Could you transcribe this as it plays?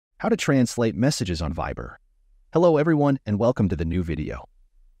How to translate messages on Viber. Hello everyone and welcome to the new video.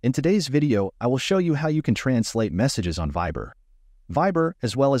 In today's video, I will show you how you can translate messages on Viber. Viber,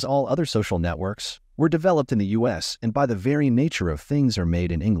 as well as all other social networks, were developed in the US and by the very nature of things are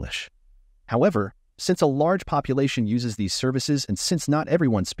made in English. However, since a large population uses these services and since not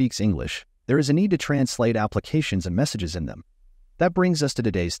everyone speaks English, there is a need to translate applications and messages in them. That brings us to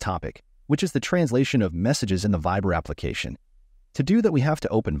today's topic, which is the translation of messages in the Viber application. To do that, we have to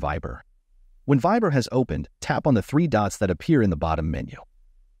open Viber. When Viber has opened, tap on the three dots that appear in the bottom menu.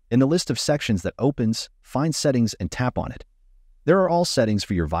 In the list of sections that opens, find Settings and tap on it. There are all settings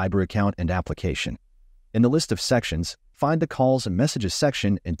for your Viber account and application. In the list of sections, find the Calls and Messages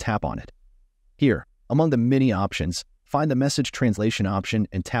section and tap on it. Here, among the many options, find the Message Translation option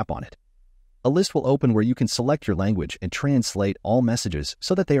and tap on it. A list will open where you can select your language and translate all messages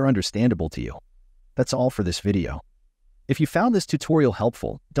so that they are understandable to you. That's all for this video. If you found this tutorial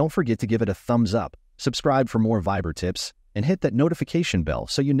helpful, don't forget to give it a thumbs up, subscribe for more Viber tips, and hit that notification bell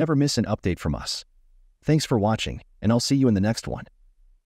so you never miss an update from us. Thanks for watching, and I'll see you in the next one.